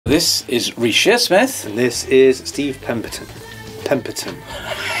This is Reece Shearsmith. And this is Steve Pemberton.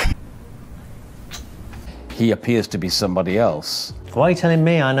 He appears to be somebody else. Why are you telling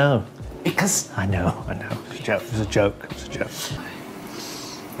me? I know. Because... I know. It was a joke.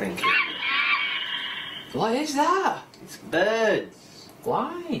 Thank you. What is that? It's birds.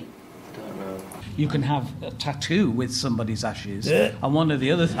 Why? I don't know. You can have a tattoo with somebody's ashes, and one of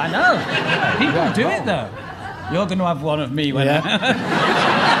the others. I know. People do it though. You're going to have one of me when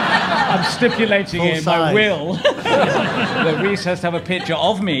I'm stipulating in my will that Reece has to have a picture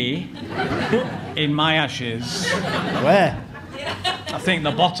of me in my ashes. Where? I think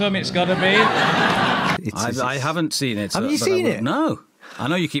the bottom it's got to be. I haven't seen it. Have you seen it? No. I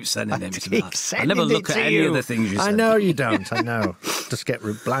know you keep sending it to me. I never look at any of the things you send. I know you don't. I know. Just get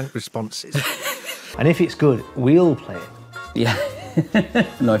blank responses. And if it's good, we'll play it. Yeah.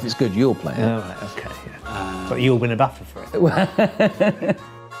 No, if it's good, you'll play it. Oh, right, okay. Yeah. But you'll win a BAFTA for it.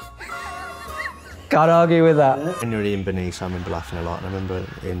 Can't argue with that. When you were in Bernice, I remember laughing a lot. And I remember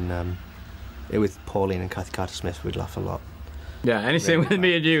with Pauline and Kathy Carter-Smith, we'd laugh a lot. Yeah, anything with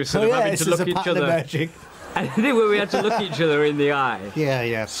me and you sort of having to look each other. Anything where we had to look each other in the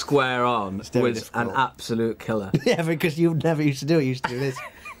eye, square on, was an absolute killer. Yeah, because you never used to do it. You used to do this.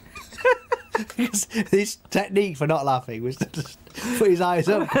 Because this technique for not laughing was to just put his eyes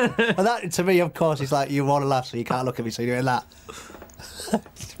up. And that, to me, of course, is like, you want to laugh, so you can't look at me, so you're doing that.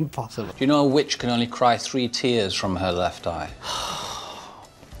 It's impossible. Do you know a witch can only cry 3 tears from her left eye?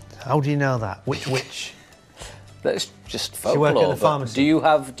 How do you know that? Which witch? That's just She folklore. work at the pharmacy. Do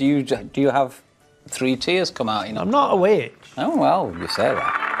you have 3 tears come out? You know? I'm not a witch. Oh well, you say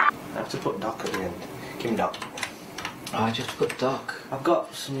that. I have to put Doc at the end. Give me Doc. I just put Doc. I've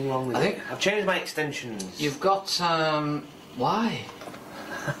got something wrong with it. I've changed my extensions. You've got, why?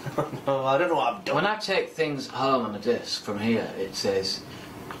 No, I don't know what I've done. When I take things home on a disc from here, it says,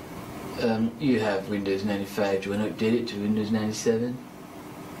 you have Windows 95, do you want to update it to Windows 97?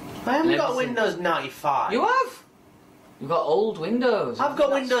 I haven't got Windows 95. You have? You've got old Windows. I've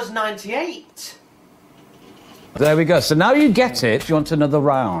got Windows 98. There we go. So now you get it. Do you want another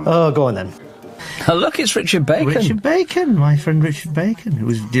round? Oh, go on then. Oh, look, it's Richard Bacon. Richard Bacon, my friend Richard Bacon, who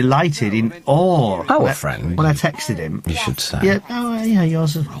was delighted, in awe. Our friend. When I texted him. You should say. Yeah, oh, yeah,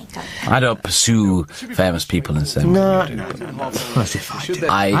 yours as well. I don't pursue famous people and say. No. As if I do.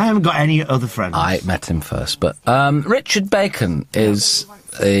 I haven't got any other friends. I met him first, but Richard Bacon is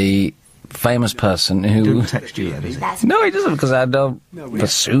a famous person who... Didn't text you then, does he? No, he doesn't, because I don't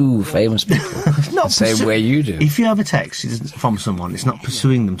pursue famous people the same way you do. If you have a text from someone, it's not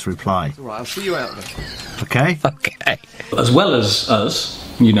pursuing them to reply. Right, I'll see you out then. Okay? Okay. As well as us,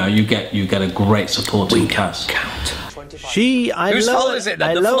 you know, you get a great supporting cast. Whose fault is it?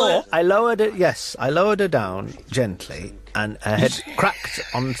 I lowered it. Yes, I lowered her down gently, and her head cracked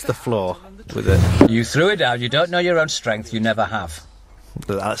onto the floor with it. You threw it down. You don't know your own strength. You never have.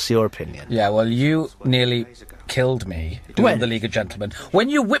 That's your opinion. Yeah, well, you nearly killed me doing the League of Gentlemen. When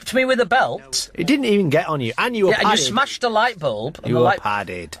you whipped me with a belt... It didn't even get on you, and you were padded. and you smashed a light bulb. And you were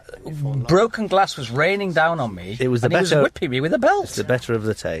padded. Broken glass was raining down on me. It was the and he was whipping me with a belt. It's the better of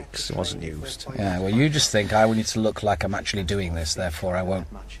the takes. It wasn't used. Yeah, well, you just think I need to look like I'm actually doing this, therefore I won't...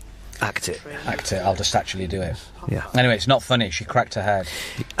 Act it. I'll just actually do it. Yeah. Anyway, it's not funny. She cracked her head.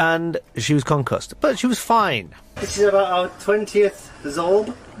 And she was concussed, but she was fine. This is about our 20th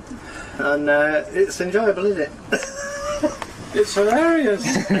Zorb, and it's enjoyable, isn't it? It's hilarious.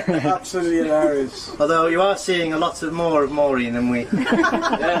 Absolutely hilarious. Although you are seeing a lot more of Maureen than we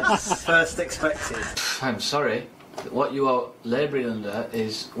first expected. I'm sorry, what you are labouring under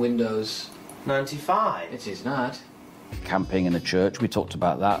is Windows 95. It is not. Camping in a church. We talked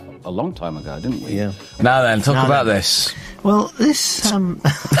about that a long time ago, didn't we? Yeah. Now then, talk about this. Well, this...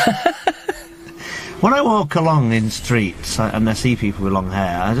 when I walk along in streets and I see people with long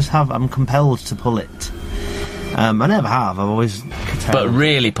hair, I'm compelled to pull it. I never have. I've always... But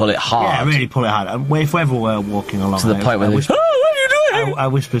really pull it hard. Yeah, really pull it hard. And if ever we're walking along... To the point where they... whisper, oh, what are you doing? I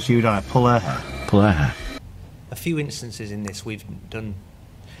whisper to you, don't I? Pull her hair. Pull her hair. A few instances in this we've done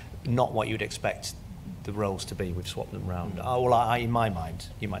not what you'd expect the roles to be. We've swapped them round. Oh, well, in my mind,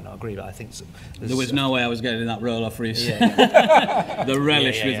 you might not agree, but I think so. There was no way I was getting that role off Reece. Yeah. The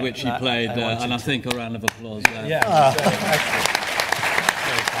relish with which he played, and I think a round of applause there. Yeah.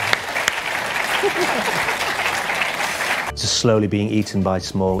 Just slowly being eaten by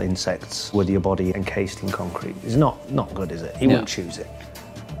small insects with your body encased in concrete is not good, is it? He wouldn't choose it.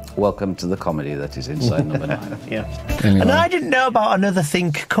 Welcome to the comedy that is Inside Number 9. Yeah. Anyway. And I didn't know about another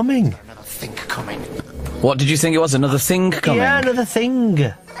thing coming. What did you think it was? Another thing coming? Yeah, another thing.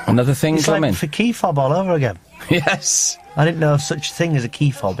 Another thing it's coming? Like for key fob all over again. Yes. I didn't know such a thing as a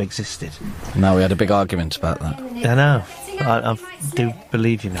key fob existed. No, we had a big argument about that. I know. I do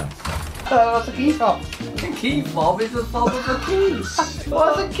believe you now. What's a key fob? A key fob is the fob of the keys.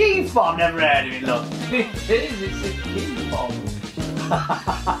 What's a key fob? Never heard of it, look. It is, it's a key fob.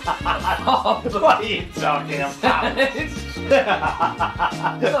 What are you talking about?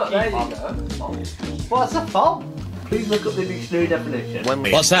 Look, there you go. What's a fob? Please look up the dictionary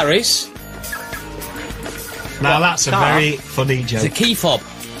definition. What's that, Reece? Now that's a very funny joke. It's a key fob.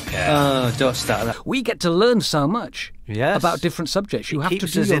 Oh, don't start that. We get to learn so much Yes. about different subjects. You have to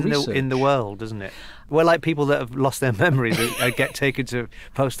keeps do us your in research. the world, doesn't it? We're like people that have lost their memories and get taken to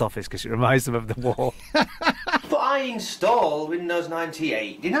post office because it reminds them of the war. But I installed Windows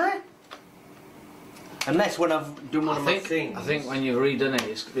 98, didn't I? Unless when I've done one of my things. I think when you've redone it,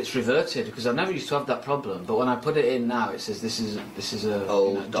 it's reverted because I never used to have that problem. But when I put it in now, it says this is a.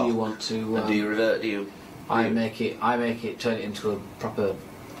 Old do you want to? And do you revert? Do you? I make it turn it into a proper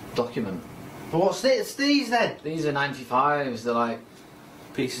document. But what's this? These then? These are 95s. They're like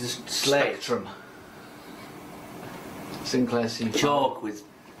Pieces of slate. Spectrum. Sinclair C. Chalk with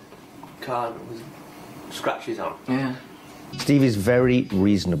scratches on. Yeah. Steve is very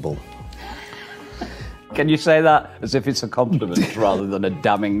reasonable. Can you say that as if it's a compliment rather than a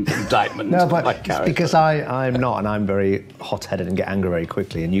damning indictment? No, of my but it's character? because I'm not, and I'm very hot-headed and get angry very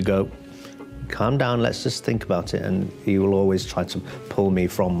quickly, and you go, calm down, let's just think about it, and you will always try to pull me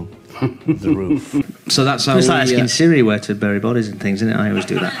from the roof. So that's how It's like asking Siri where to bury bodies and things, isn't it? I always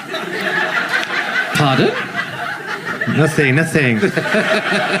do that. Pardon? Nothing.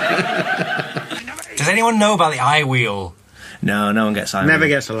 Does anyone know about the eye wheel? No one gets eye Never wheel.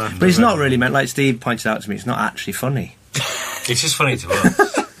 gets a laugh. But it's not really meant, like Steve pointed out to me, it's not actually funny. It's just funny to us.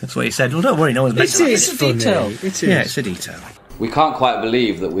 That's what he said. Well, don't worry, no one's meant to laugh. It's funny. It is. Yeah, it's a detail. We can't quite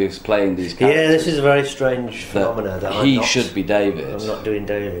believe that we're playing these characters. Yeah, this is a very strange phenomena. That he I'm not, should be David. I'm not doing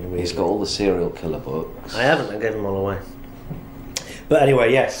David. Really. He's got all the serial killer books. I haven't. I gave them all away. But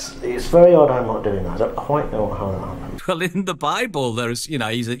anyway, yes, it's very odd I'm not doing that. I don't quite know how that happened. Well, in the Bible, there's,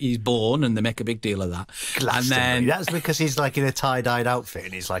 he's born and they make a big deal of that. And then That's because he's like in a tie-dyed outfit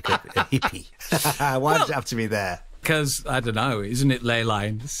and he's like a hippie. Why does it have to be there? because, I don't know, isn't it ley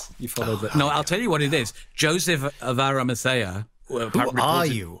lines? You follow that? No, I'll tell you what it is. Joseph of Arimathea. Who are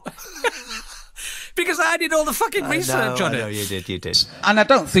you? Because I did all the fucking research on it. I know you did. And I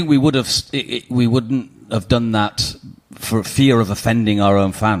don't think we wouldn't have done that for fear of offending our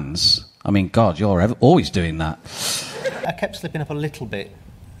own fans. I mean, God, you're always doing that. I kept slipping up a little bit,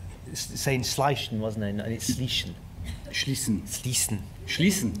 saying Schleichen, wasn't I? And it's Schleichen. Schließen. Schließen.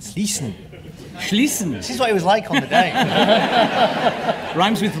 Schließen. Schließen. Schließen. This is what it was like on the day.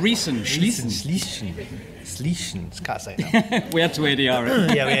 Rhymes with reason. Schließen. Schließen. Schließen. Can't say that. We had to ADR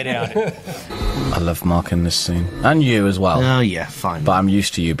it. Yeah, we ADR'd it. I love Mark in this scene. And you as well. Oh, yeah, fine. But I'm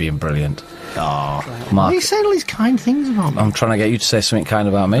used to you being brilliant. Oh. Mark, Why are you saying all these kind things about me? I'm trying to get you to say something kind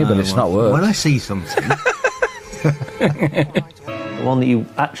about me, but it's not worked. When I see something... The one that you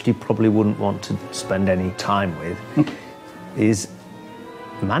actually probably wouldn't want to spend any time with is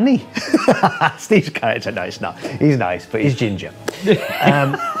Manny. Steve's character, no, it's not. He's nice, but he's ginger.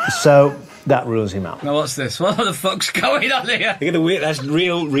 So that rules him out. Now what's this? What the fuck's going on here? Look at the weird. That's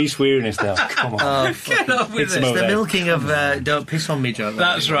real Reece weariness now. Come on. Get up with It's this. the milking of don't piss on me, John.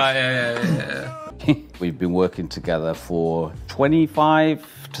 That's right, yeah. We've been working together for 25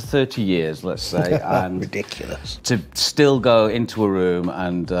 to 30 years, let's say, and ridiculous. to still go into a room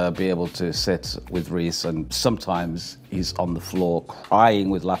and be able to sit with Reece, and sometimes he's on the floor crying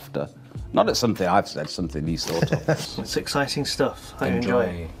with laughter. Not at something I've said, something he's thought of. It's exciting stuff. I enjoy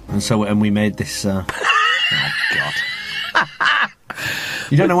it. And so, and we made this. Oh, God.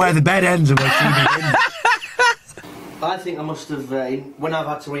 You don't know where the bed ends and where she begins. I think I must have, when I've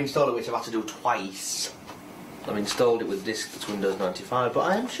had to reinstall it, which I've had to do twice, I've installed it with disk that's Windows 95, but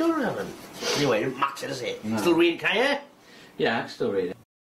I am sure I haven't. Anyway, it doesn't matter, does it? No. Still reading, can you? Yeah, I can still read it.